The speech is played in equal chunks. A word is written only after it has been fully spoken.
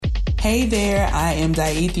Hey there, I am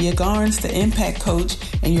Diethia Garnes, the Impact Coach,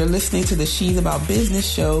 and you're listening to the She's About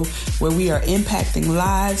Business show, where we are impacting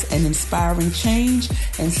lives and inspiring change.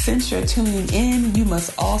 And since you're tuning in, you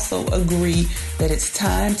must also agree that it's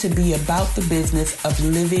time to be about the business of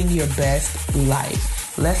living your best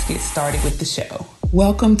life. Let's get started with the show.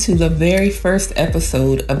 Welcome to the very first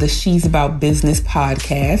episode of the She's About Business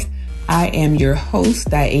podcast. I am your host,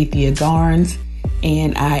 Diethia Garnes,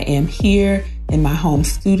 and I am here in my home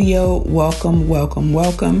studio. Welcome, welcome,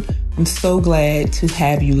 welcome. I'm so glad to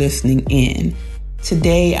have you listening in.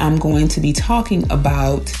 Today, I'm going to be talking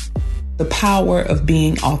about the power of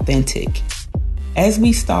being authentic. As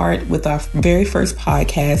we start with our very first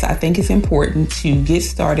podcast, I think it's important to get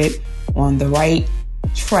started on the right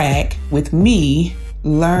track with me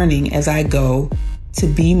learning as I go to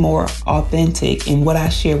be more authentic in what I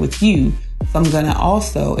share with you. So I'm going to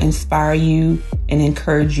also inspire you and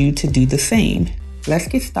encourage you to do the same. Let's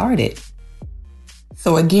get started.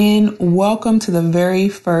 So again, welcome to the very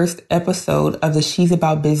first episode of the She's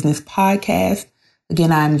About Business podcast.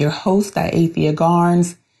 Again, I'm your host, Diethia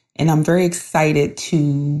Garnes, and I'm very excited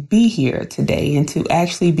to be here today and to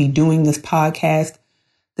actually be doing this podcast.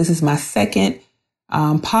 This is my second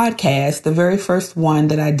podcast. The very first one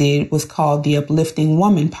that I did was called the Uplifting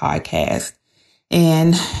Woman podcast.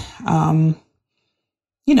 And,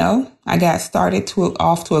 I got started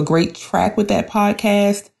off to a great track with that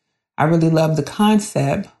podcast. I really loved the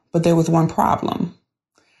concept, but there was one problem.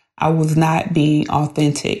 I was not being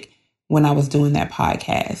authentic when I was doing that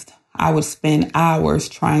podcast. I would spend hours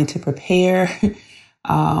trying to prepare.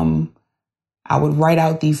 I would write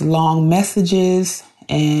out these long messages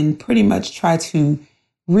and pretty much try to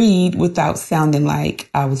read without sounding like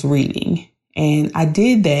I was reading. And I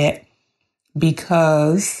did that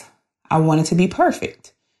because I wanted to be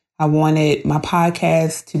perfect. I wanted my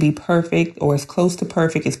podcast to be perfect or as close to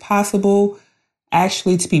perfect as possible,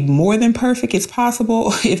 actually to be more than perfect as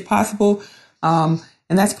possible, if possible. And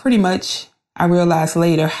that's pretty much, I realized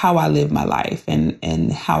later, how I live my life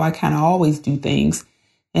and how I kind of always do things.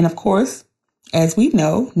 And of course, as we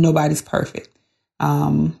know, nobody's perfect.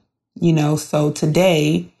 So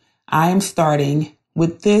today I am starting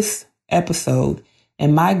with this episode.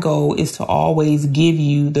 And my goal is to always give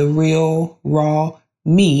you the real, raw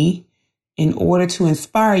me in order to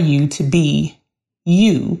inspire you to be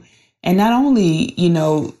you. And not only,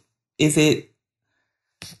 is it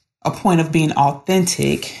a point of being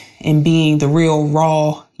authentic and being the real,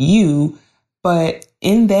 raw you, but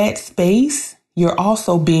in that space, you're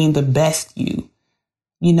also being the best you.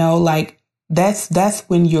 That's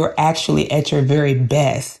when you're actually at your very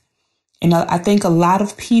best. And I think a lot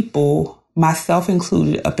of people, myself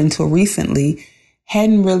included, up until recently,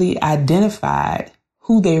 hadn't really identified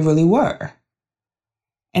who they really were.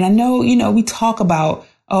 And I know, we talk about,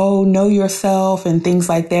 know yourself and things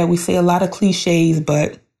like that. We say a lot of cliches,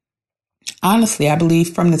 but honestly, I believe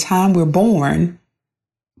from the time we're born,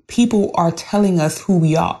 people are telling us who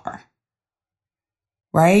we are,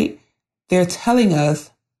 right? They're telling us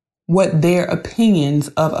what their opinions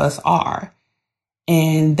of us are.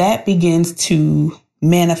 And that begins to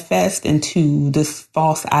manifest into this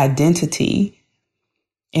false identity.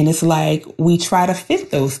 And it's like we try to fit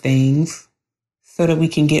those things so that we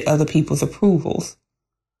can get other people's approvals.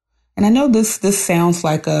 And I know this sounds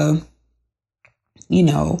like a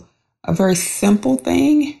very simple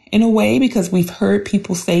thing in a way, because we've heard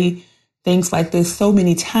people say things like this so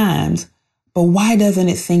many times, but why doesn't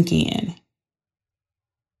it sink in?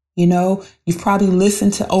 You've probably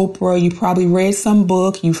listened to Oprah, you probably read some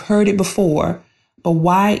book, you've heard it before, but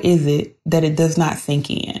why is it that it does not sink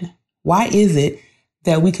in? Why is it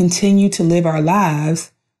that we continue to live our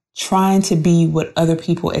lives trying to be what other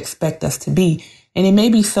people expect us to be? And it may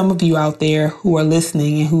be some of you out there who are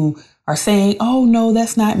listening and who are saying, oh, no,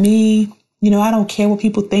 that's not me. I don't care what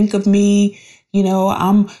people think of me.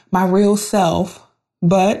 I'm my real self.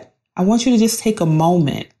 But I want you to just take a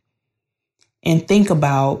moment and think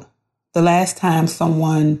about the last time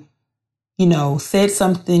someone, said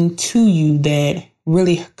something to you that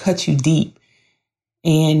really cut you deep.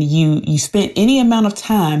 And you spent any amount of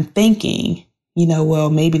time thinking, well,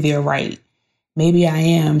 maybe they're right. Maybe I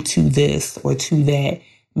am to this or to that.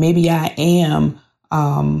 Maybe I am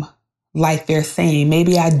like they're saying.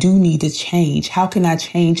 Maybe I do need to change. How can I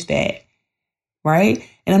change that? Right?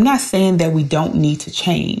 And I'm not saying that we don't need to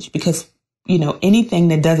change, because, anything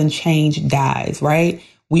that doesn't change dies, right?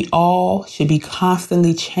 We all should be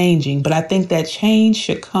constantly changing. But I think that change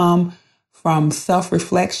should come from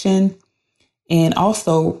self-reflection and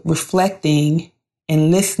also reflecting and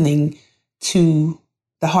listening to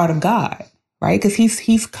the heart of God, right? Because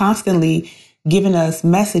he's constantly giving us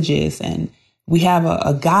messages, and we have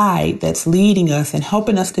a guide that's leading us and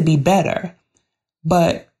helping us to be better.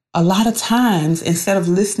 But a lot of times, instead of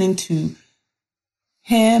listening to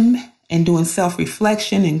him and doing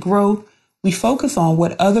self-reflection and growth, we focus on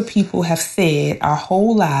what other people have said our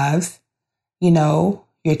whole lives.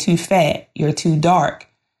 You're too fat, you're too dark,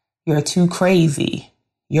 you're too crazy,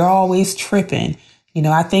 you're always tripping,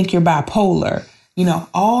 I think you're bipolar,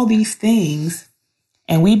 all these things.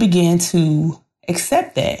 And we begin to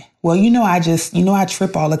accept that. Well, I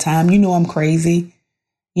trip all the time. I'm crazy.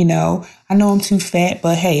 I know I'm too fat,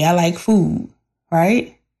 but hey, I like food,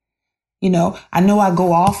 right? I know I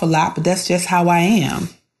go off a lot, but that's just how I am.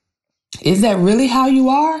 Is that really how you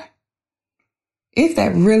are? Is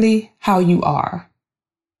that really how you are?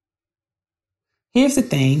 Here's the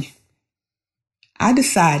thing. I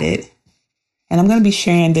decided, and I'm going to be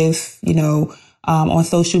sharing this, on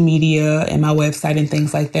social media and my website and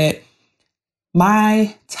things like that.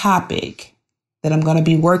 My topic that I'm going to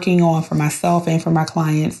be working on for myself and for my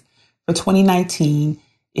clients for 2019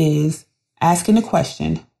 is asking the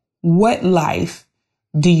question, what life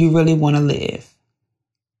do you really want to live?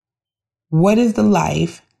 What is the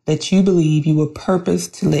life that you believe you were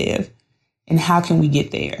purposed to live, and how can we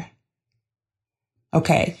get there?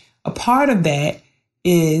 Okay, a part of that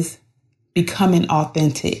is becoming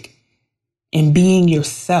authentic and being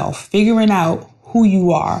yourself, figuring out who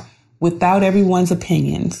you are without everyone's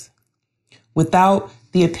opinions, without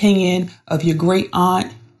the opinion of your great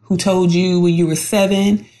aunt who told you when you were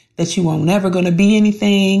 7 that you were never going to be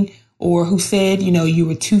anything, or who said, you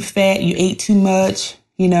were too fat, you ate too much,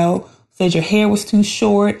 said your hair was too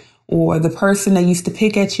short, or the person that used to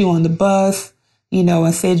pick at you on the bus,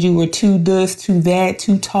 and said you were too this, too that,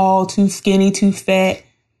 too tall, too skinny, too fat.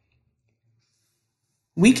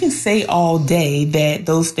 We can say all day that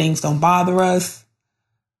those things don't bother us,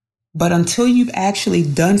 but until you've actually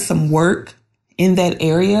done some work in that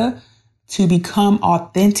area to become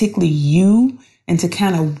authentically you and to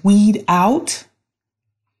kind of weed out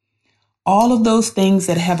all of those things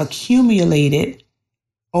that have accumulated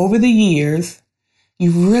over the years,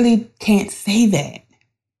 you really can't say that.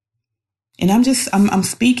 And I'm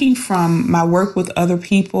speaking from my work with other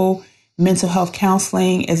people, mental health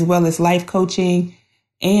counseling, as well as life coaching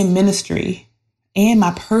and ministry, and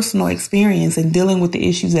my personal experience in dealing with the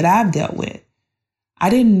issues that I've dealt with. I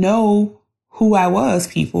didn't know who I was,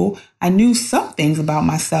 people. I knew some things about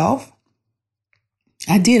myself.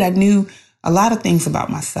 I knew a lot of things about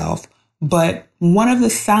myself. But one of the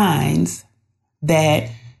signs that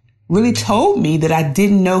really told me that I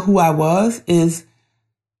didn't know who I was is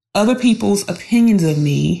other people's opinions of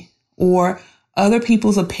me, or other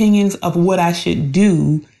people's opinions of what I should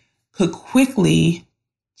do, could quickly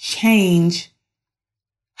change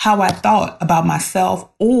how I thought about myself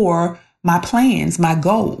or my plans, my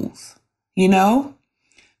goals.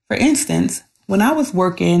 For instance, when I was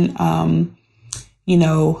working,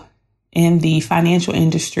 in the financial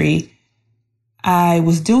industry, I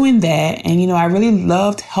was doing that. And, I really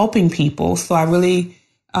loved helping people. So I really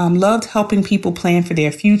loved helping people plan for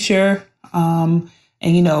their future, and,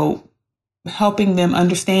 helping them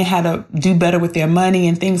understand how to do better with their money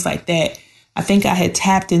and things like that. I think I had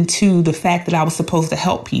tapped into the fact that I was supposed to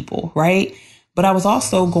help people, right? But I was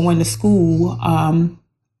also going to school. I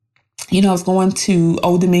was going to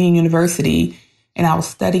Old Dominion University, and I was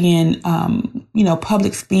studying,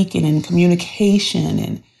 public speaking and communication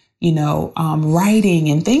and, writing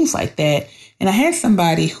and things like that. And I had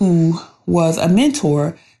somebody who was a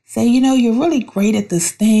mentor say, you're really great at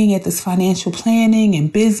this thing, at this financial planning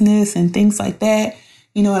and business and things like that.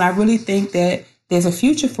 And I really think that there's a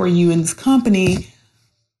future for you in this company.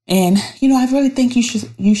 And, I really think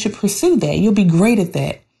you should pursue that. You'll be great at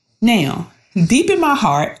that. Now, deep in my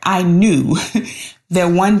heart, I knew that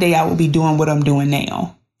one day I would be doing what I'm doing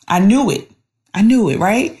now. I knew it,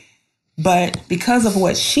 right? But because of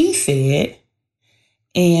what she said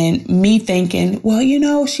and me thinking,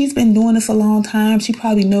 well, she's been doing this a long time. She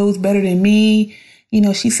probably knows better than me.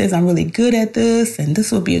 She says I'm really good at this and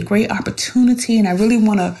this will be a great opportunity. And I really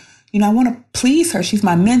want to, I want to please her. She's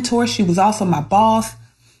my mentor. She was also my boss.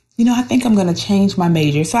 I think I'm going to change my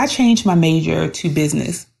major. So I changed my major to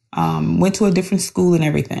business, went to a different school and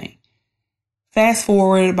everything. Fast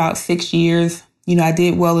forward about 6 years, I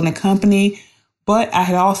did well in the company, but I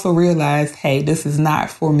had also realized, hey, this is not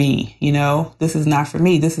for me. This is not for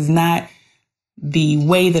me. This is not the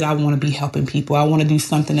way that I want to be helping people. I want to do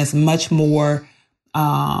something that's much more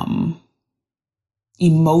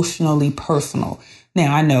emotionally personal.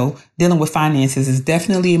 Now, I know dealing with finances is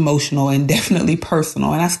definitely emotional and definitely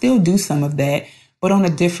personal, and I still do some of that, but on a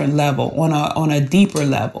different level, on a deeper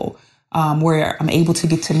level. where I'm able to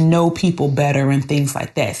get to know people better and things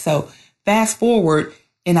like that. So fast forward,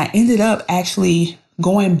 and I ended up actually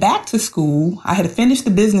going back to school. I had finished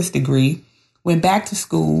the business degree, went back to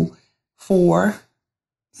school for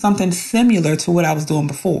something similar to what I was doing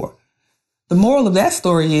before. The moral of that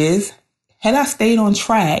story is, had I stayed on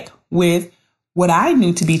track with what I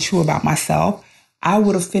knew to be true about myself, I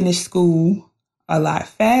would have finished school a lot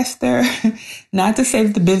faster. Not to say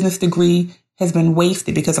that the business degree has been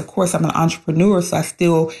wasted, because of course I'm an entrepreneur, so I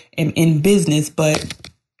still am in business, but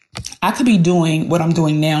I could be doing what I'm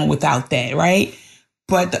doing now without that, right?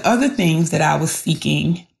 But the other things that I was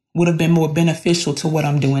seeking would have been more beneficial to what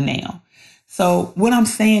I'm doing now. So what I'm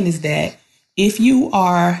saying is that if you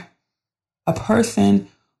are a person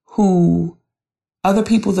who other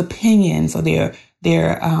people's opinions or their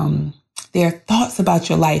thoughts about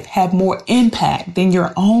your life have more impact than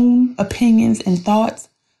your own opinions and thoughts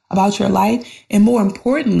about your life, and more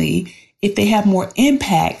importantly, if they have more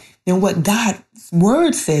impact than what God's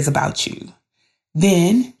word says about you,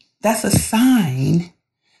 then that's a sign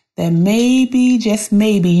that maybe, just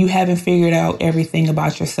maybe, you haven't figured out everything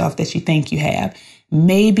about yourself that you think you have.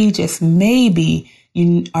 Maybe, just maybe,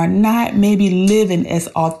 you are not maybe living as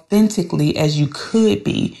authentically as you could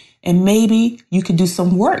be. And maybe you could do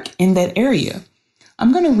some work in that area.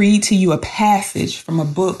 I'm going to read to you a passage from a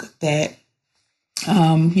book that,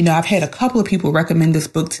 I've had a couple of people recommend this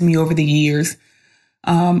book to me over the years.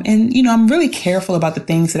 I'm really careful about the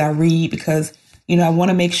things that I read because, I want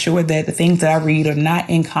to make sure that the things that I read are not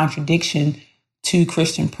in contradiction to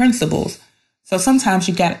Christian principles. So sometimes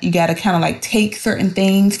you got to kind of like take certain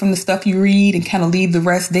things from the stuff you read and kind of leave the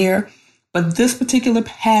rest there. But this particular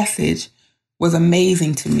passage was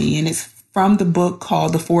amazing to me, and it's from the book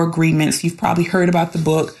called The Four Agreements. You've probably heard about the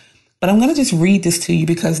book, but I'm going to just read this to you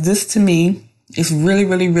because this to me is really,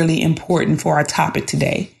 really, really important for our topic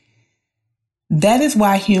today. That is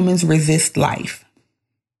why humans resist life.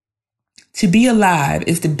 To be alive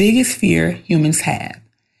is the biggest fear humans have.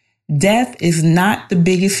 Death is not the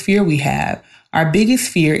biggest fear we have. Our biggest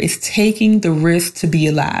fear is taking the risk to be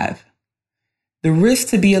alive. The risk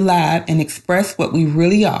to be alive and express what we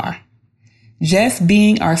really are. Just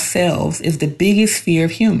being ourselves is the biggest fear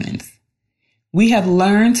of humans. We have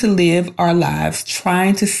learned to live our lives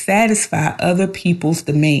trying to satisfy other people's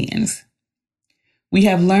demands. We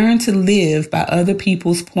have learned to live by other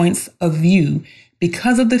people's points of view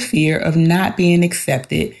because of the fear of not being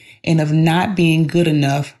accepted and of not being good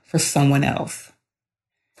enough for someone else.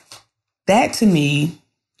 That to me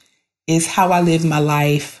is how I live my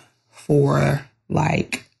life for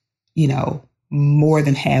more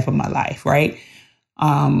than half of my life, right?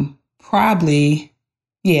 Definitely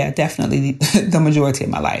the majority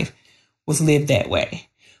of my life was lived that way.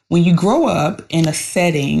 When you grow up in a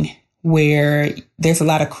setting where there's a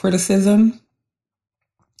lot of criticism,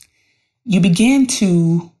 you begin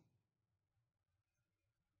to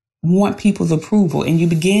want people's approval, and you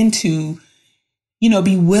begin to,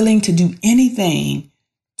 be willing to do anything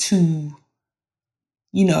to,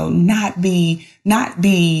 not be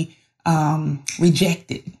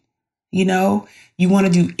rejected. You want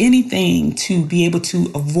to do anything to be able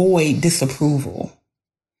to avoid disapproval.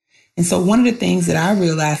 And so one of the things that I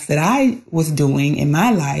realized that I was doing in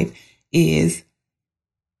my life is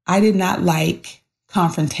I did not like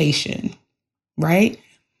confrontation, right?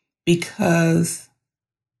 Because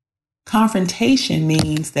confrontation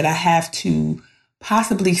means that I have to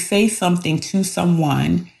possibly say something to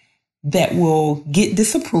someone that will get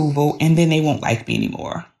disapproval, and then they won't like me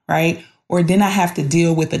anymore, right? Or then I have to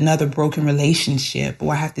deal with another broken relationship,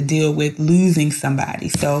 or I have to deal with losing somebody.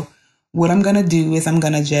 So what I'm going to do is I'm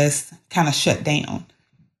going to just kind of shut down.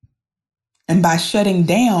 And by shutting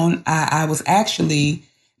down, I was actually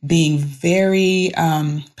being very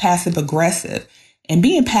passive aggressive. And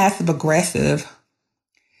being passive aggressive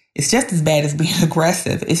is just as bad as being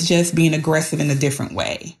aggressive. It's just being aggressive in a different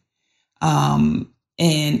way. And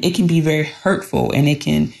it can be very hurtful, and it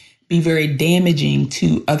can be very damaging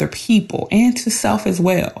to other people and to self as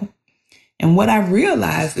well. And what I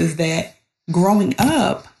realized is that growing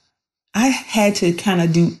up, I had to kind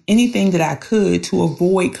of do anything that I could to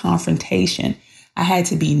avoid confrontation. I had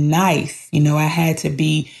to be nice. I had to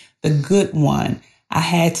be the good one. I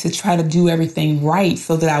had to try to do everything right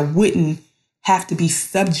so that I wouldn't have to be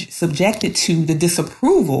subjected to the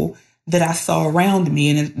disapproval that I saw around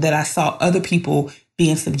me and that I saw other people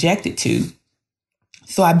being subjected to.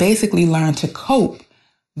 So I basically learned to cope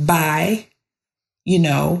by,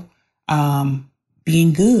 being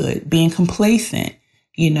good, being complacent,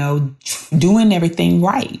 doing everything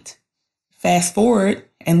right. Fast forward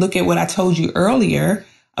and look at what I told you earlier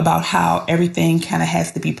about how everything kind of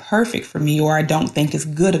has to be perfect for me, or I don't think it's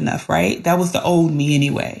good enough, right? That was the old me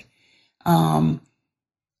anyway. And,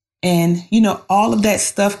 all of that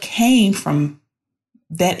stuff came from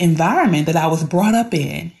that environment that I was brought up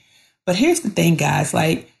in. But here's the thing, guys,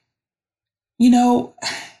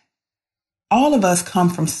 all of us come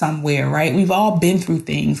from somewhere, right? We've all been through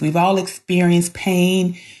things. We've all experienced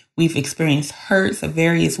pain. We've experienced hurts of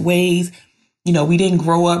various ways. We didn't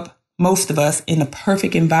grow up, most of us, in a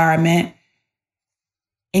perfect environment.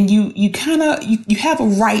 And you have a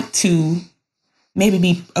right to maybe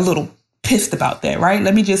be a little pissed about that, right?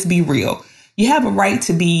 Let me just be real. You have a right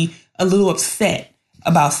to be a little upset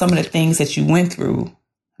about some of the things that you went through,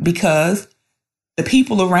 because the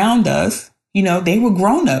people around us, they were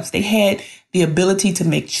grown-ups. They had the ability to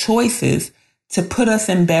make choices to put us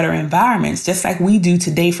in better environments, just like we do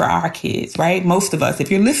today for our kids, right? Most of us, if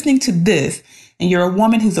you're listening to this and you're a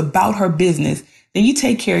woman who's about her business, then you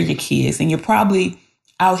take care of your kids, and you're probably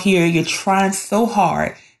out here, you're trying so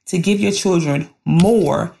hard to give your children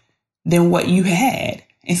more than what you had.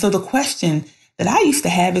 And so the question that I used to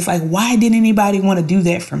have is why didn't anybody want to do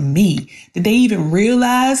that for me? Did they even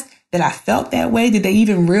realize that I felt that way? Did they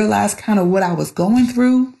even realize kind of what I was going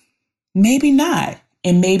through? Maybe not.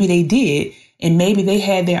 And maybe they did. And maybe they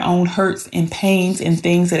had their own hurts and pains and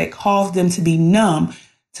things that had caused them to be numb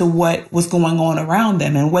to what was going on around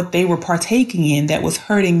them and what they were partaking in that was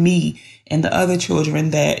hurting me and the other children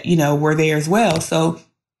that, were there as well. So,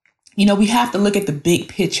 we have to look at the big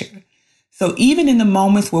picture. So even in the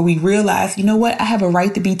moments where we realize, I have a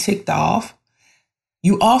right to be ticked off,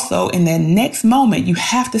 you also, in that next moment, you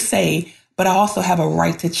have to say, but I also have a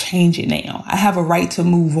right to change it now. I have a right to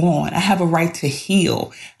move on. I have a right to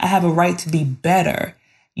heal. I have a right to be better.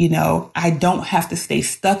 I don't have to stay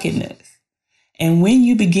stuck in this. And when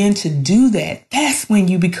you begin to do that, that's when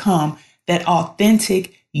you become that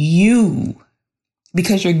authentic you,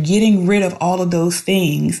 because you're getting rid of all of those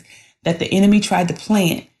things that the enemy tried to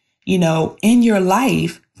plant, in your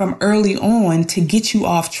life from early on to get you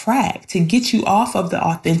off track, to get you off of the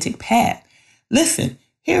authentic path. Listen,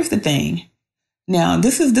 here's the thing. Now,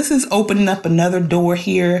 this is opening up another door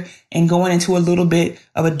here and going into a little bit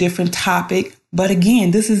of a different topic. But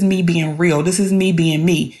again, this is me being real. This is me being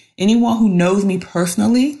me. Anyone who knows me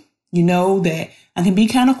personally, that I can be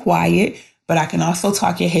kind of quiet, but I can also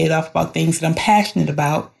talk your head off about things that I'm passionate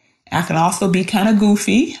about. I can also be kind of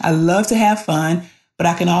goofy. I love to have fun, but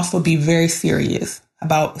I can also be very serious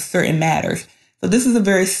about certain matters. So this is a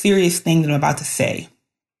very serious thing that I'm about to say.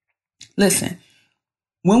 Listen,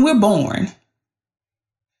 when we're born,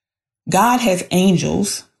 God has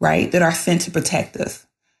angels, right, that are sent to protect us.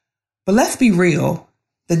 But let's be real.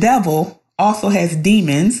 The devil also has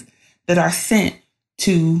demons that are sent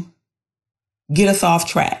to get us off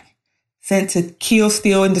track, sent to kill,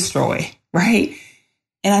 steal, and destroy, right?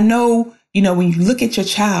 And I know, when you look at your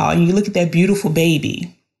child and you look at that beautiful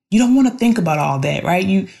baby, you don't want to think about all that, right?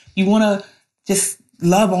 You want to just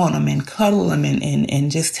love on them and cuddle them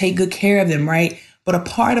and just take good care of them, right? But a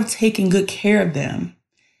part of taking good care of them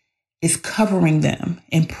is covering them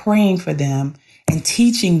and praying for them and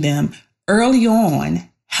teaching them early on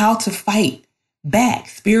how to fight back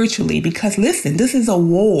spiritually. Because listen, this is a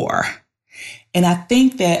war. And I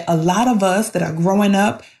think that a lot of us that are growing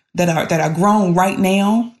up, that are grown right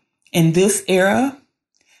now in this era,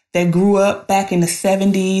 that grew up back in the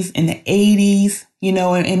 70s and the 80s,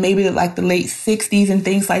 and maybe like the late 60s and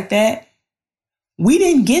things like that, we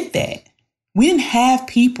didn't get that. We didn't have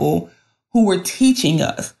people who were teaching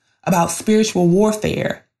us about spiritual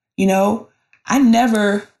warfare. I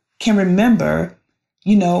never can remember,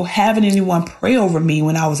 having anyone pray over me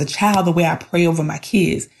when I was a child the way I pray over my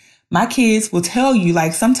kids. My kids will tell you,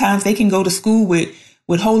 sometimes they can go to school with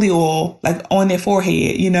holy oil, on their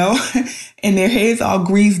forehead, and their heads all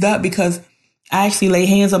greased up because I actually lay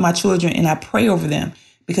hands on my children and I pray over them,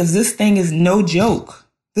 because this thing is no joke.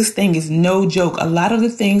 This thing is no joke. A lot of the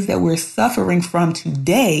things that we're suffering from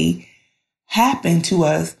today happened to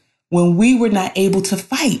us when we were not able to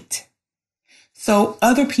fight. So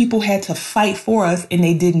other people had to fight for us and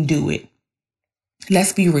they didn't do it.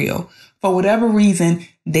 Let's be real. For whatever reason,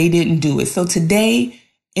 they didn't do it. So today,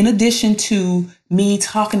 in addition to me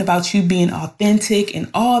talking about you being authentic and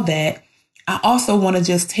all that, I also want to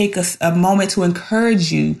just take a moment to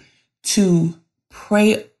encourage you to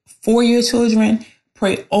pray for your children,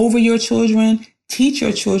 pray over your children, teach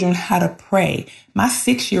your children how to pray. My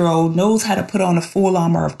 6-year-old knows how to put on the full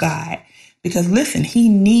armor of God because listen, he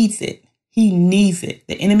needs it. He needs it.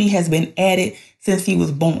 The enemy has been at it since he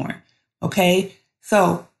was born. Okay.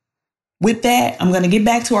 So with that, I'm going to get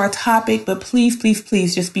back to our topic, but please, please,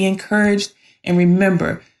 please just be encouraged And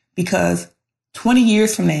remember, because 20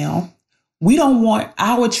 years from now, we don't want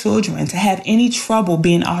our children to have any trouble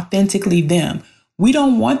being authentically them. We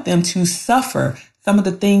don't want them to suffer some of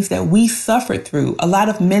the things that we suffered through. A lot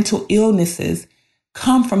of mental illnesses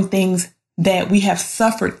come from things that we have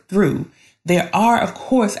suffered through. There are, of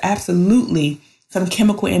course, absolutely some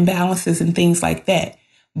chemical imbalances and things like that.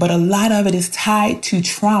 But a lot of it is tied to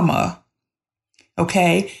trauma.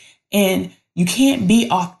 Okay? And you can't be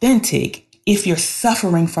authentic if you're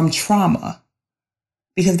suffering from trauma,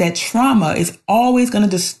 because that trauma is always going to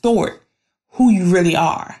distort who you really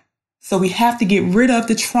are. So we have to get rid of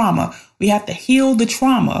the trauma. We have to heal the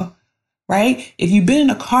trauma, right? If you've been in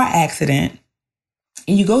a car accident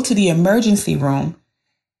and you go to the emergency room,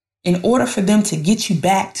 in order for them to get you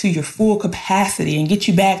back to your full capacity and get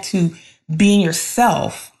you back to being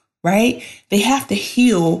yourself, right? They have to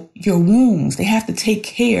heal your wounds. They have to take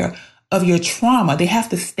care of your trauma. They have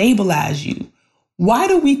to stabilize you. Why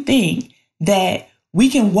do we think that we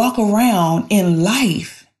can walk around in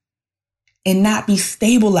life and not be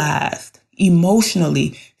stabilized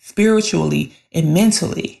emotionally, spiritually, and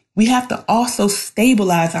mentally? We have to also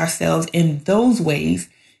stabilize ourselves in those ways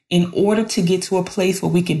in order to get to a place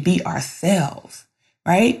where we can be ourselves,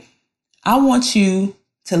 right? I want you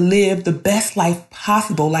to live the best life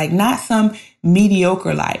possible, like not some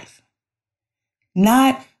mediocre life,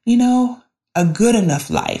 not, a good enough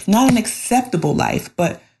life, not an acceptable life,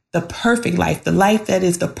 but the perfect life, the life that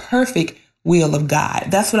is the perfect will of God.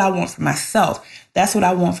 That's what I want for myself. That's what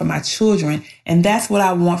I want for my children. And that's what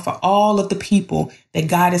I want for all of the people that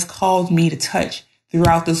God has called me to touch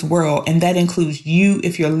throughout this world. And that includes you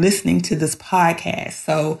if you're listening to this podcast.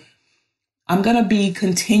 So I'm going to be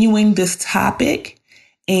continuing this topic.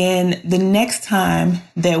 And the next time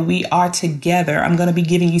that we are together, I'm going to be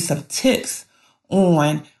giving you some tips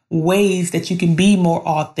on ways that you can be more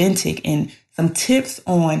authentic and some tips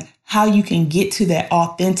on how you can get to that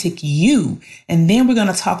authentic you. And then we're going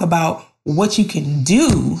to talk about what you can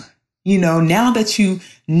do, now that you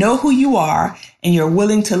know who you are and you're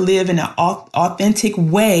willing to live in an authentic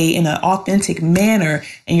way, in an authentic manner,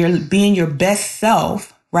 and you're being your best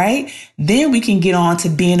self, right? Then we can get on to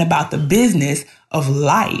being about the business of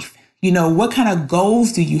life. What kind of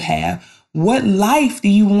goals do you have? What life do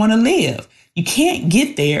you want to live? You can't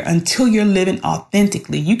get there until you're living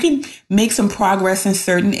authentically. You can make some progress in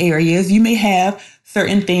certain areas. You may have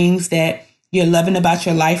certain things that you're loving about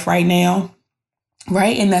your life right now,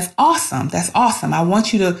 right? And that's awesome. That's awesome. I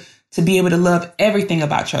want you to be able to love everything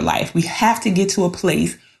about your life. We have to get to a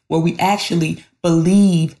place where we actually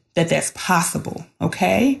believe that that's possible,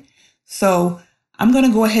 okay? So I'm going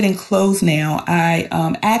to go ahead and close now. I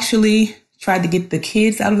actually tried to get the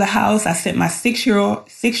kids out of the house. I sent my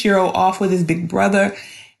six-year-old off with his big brother,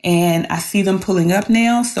 and I see them pulling up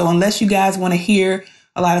now. So unless you guys want to hear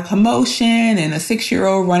a lot of commotion and a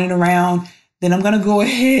 6-year-old running around, then I'm going to go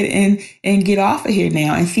ahead and get off of here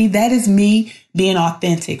now. And see, that is me being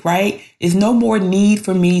authentic, right? There's no more need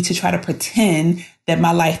for me to try to pretend that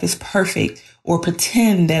my life is perfect or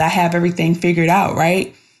pretend that I have everything figured out,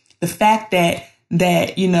 right? The fact that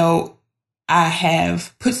I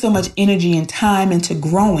have put so much energy and time into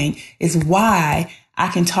growing is why I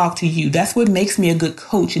can talk to you. That's what makes me a good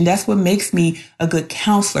coach. And that's what makes me a good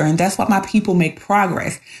counselor. And that's why my people make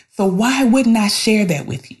progress. So why wouldn't I share that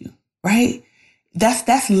with you? Right?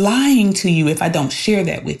 That's lying to you if I don't share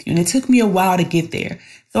that with you. And it took me a while to get there.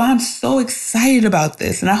 So I'm so excited about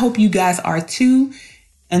this. And I hope you guys are too.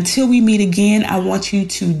 Until we meet again, I want you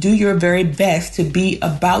to do your very best to be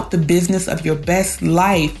about the business of your best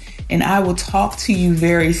life. And I will talk to you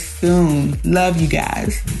very soon. Love you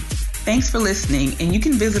guys. Thanks for listening. And you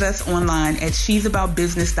can visit us online at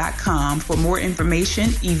she'saboutbusiness.com for more information,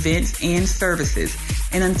 events, and services.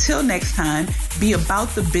 And until next time, be about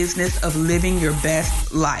the business of living your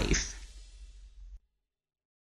best life.